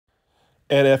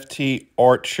NFT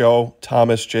art show.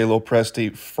 Thomas J.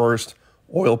 Lopresti, first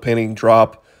oil painting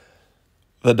drop.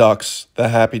 The ducks, the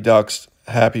happy ducks,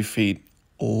 happy feet,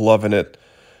 loving it.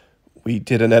 We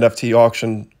did an NFT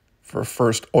auction for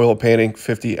first oil painting,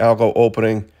 50 Algo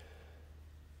opening,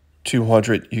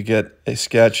 200 you get a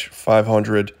sketch,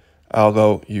 500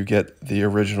 Algo you get the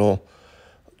original.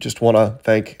 Just want to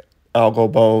thank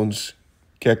Algo Bones,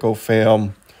 Gecko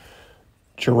Fam,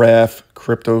 Giraffe,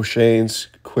 Crypto Shanes,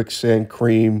 Quicksand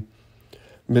Cream,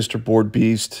 Mr. Board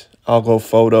Beast, Algo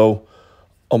Photo,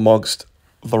 amongst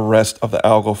the rest of the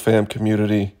Algo Fam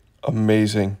community.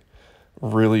 Amazing.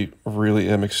 Really, really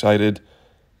am excited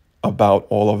about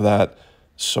all of that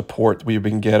support we've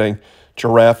been getting.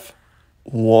 Giraffe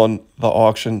won the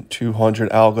auction, 200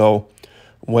 Algo.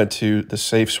 Went to the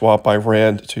safe swap by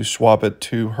Rand to swap it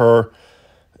to her.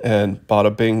 And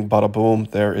bada bing, bada boom,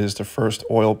 there is the first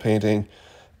oil painting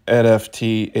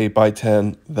NFT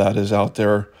 8x10 that is out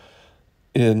there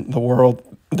in the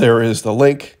world. There is the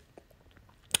link.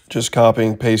 Just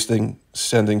copying, pasting,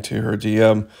 sending to her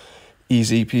DM.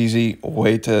 Easy peasy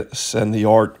way to send the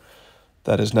art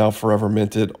that is now forever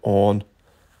minted on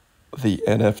the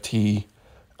NFT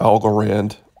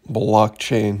Algorand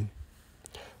blockchain.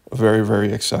 Very,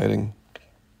 very exciting.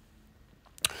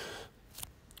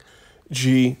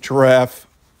 Giraffe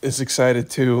is excited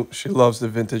too. She loves the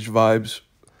vintage vibes.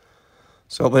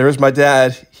 So there's my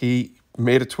dad. He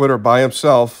made a Twitter by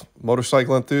himself,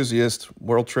 motorcycle enthusiast,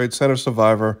 World Trade Center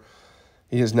survivor.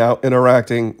 He is now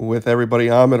interacting with everybody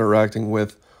I'm interacting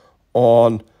with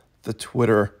on the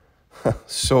Twitter.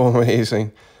 So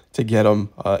amazing to get him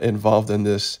involved in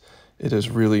this. It is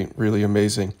really, really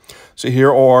amazing. So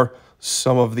here are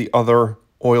some of the other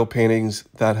oil paintings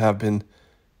that have been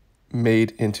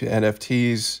made into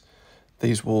NFTs.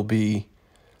 These will be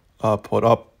put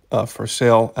up for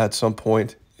sale at some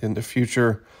point in the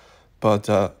future, but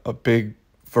a big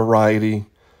variety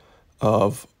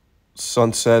of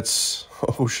sunsets,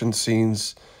 ocean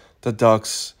scenes, the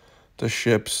ducks, the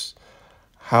ships,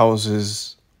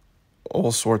 houses,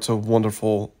 all sorts of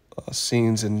wonderful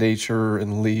scenes in nature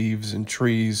and leaves and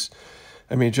trees.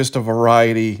 I mean, just a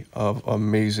variety of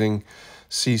amazing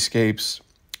seascapes,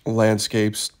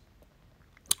 landscapes,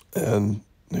 and,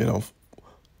 you know,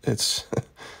 it's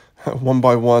one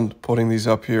by one putting these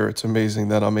up here. It's amazing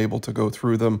that I'm able to go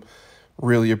through them.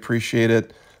 Really appreciate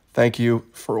it. Thank you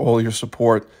for all your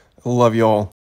support. I love you all.